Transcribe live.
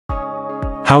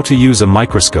How to use a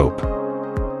microscope.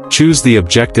 Choose the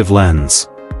objective lens.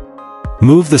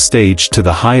 Move the stage to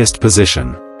the highest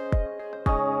position.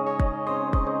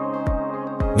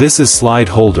 This is slide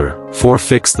holder, for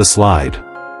fix the slide.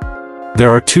 There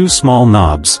are two small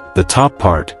knobs, the top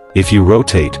part, if you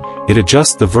rotate, it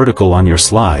adjusts the vertical on your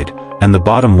slide, and the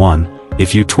bottom one,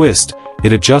 if you twist,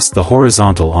 it adjusts the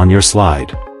horizontal on your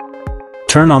slide.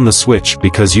 Turn on the switch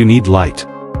because you need light.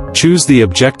 Choose the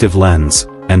objective lens,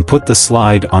 and put the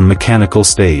slide on mechanical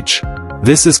stage.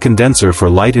 This is condenser for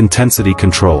light intensity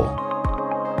control.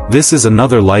 This is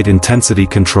another light intensity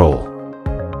control.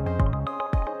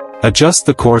 Adjust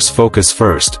the coarse focus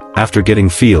first, after getting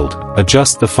field,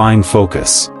 adjust the fine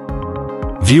focus.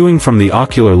 Viewing from the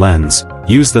ocular lens,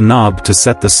 use the knob to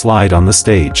set the slide on the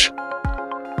stage.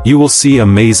 You will see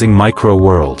amazing micro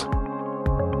world.